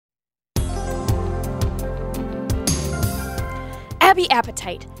Abby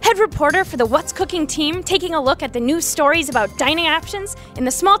Appetite, head reporter for the What's Cooking team, taking a look at the news stories about dining options in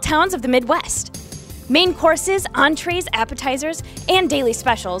the small towns of the Midwest. Main courses, entrees, appetizers, and daily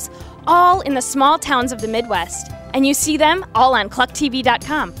specials, all in the small towns of the Midwest. And you see them all on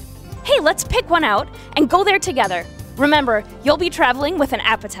clucktv.com. Hey, let's pick one out and go there together. Remember, you'll be traveling with an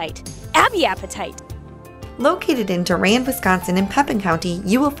appetite. Abby Appetite. Located in Durand, Wisconsin in Pepin County,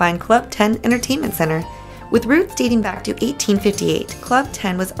 you will find Club 10 Entertainment Center. With roots dating back to 1858, Club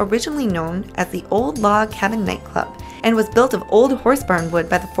 10 was originally known as the Old Log Cabin Nightclub and was built of old horse barn wood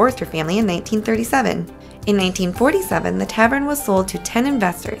by the Forster family in 1937. In 1947, the tavern was sold to 10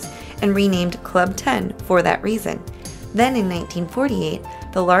 investors and renamed Club 10 for that reason. Then in 1948,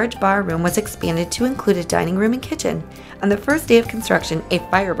 the large bar room was expanded to include a dining room and kitchen. On the first day of construction, a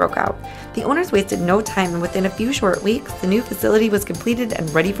fire broke out. The owners wasted no time, and within a few short weeks, the new facility was completed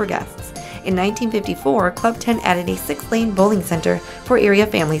and ready for guests. In 1954, Club 10 added a 6-lane bowling center for area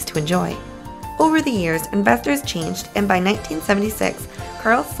families to enjoy. Over the years, investors changed, and by 1976,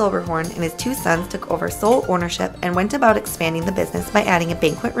 Carl Silberhorn and his 2 sons took over sole ownership and went about expanding the business by adding a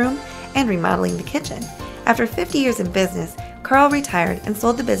banquet room and remodeling the kitchen. After 50 years in business, Carl retired and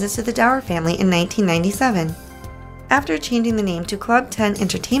sold the business to the Dower family in 1997. After changing the name to Club 10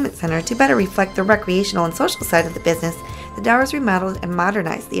 Entertainment Center to better reflect the recreational and social side of the business, the Dowers remodeled and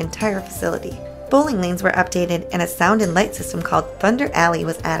modernized the entire facility. Bowling lanes were updated and a sound and light system called Thunder Alley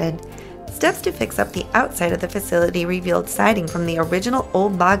was added. Steps to fix up the outside of the facility revealed siding from the original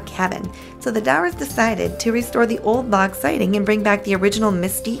old log cabin, so the Dowers decided to restore the old log siding and bring back the original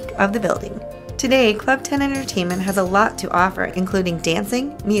mystique of the building. Today, Club 10 Entertainment has a lot to offer, including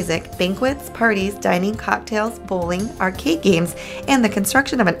dancing, music, banquets, parties, dining, cocktails, bowling, arcade games, and the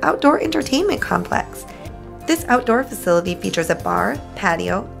construction of an outdoor entertainment complex. This outdoor facility features a bar,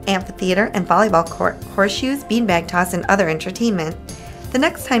 patio, amphitheater, and volleyball court, horseshoes, beanbag toss, and other entertainment. The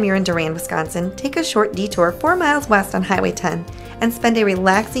next time you're in Durand, Wisconsin, take a short detour 4 miles west on Highway 10 and spend a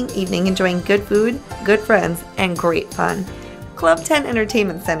relaxing evening enjoying good food, good friends, and great fun. Club 10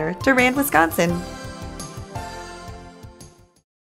 Entertainment Center, Durand, Wisconsin.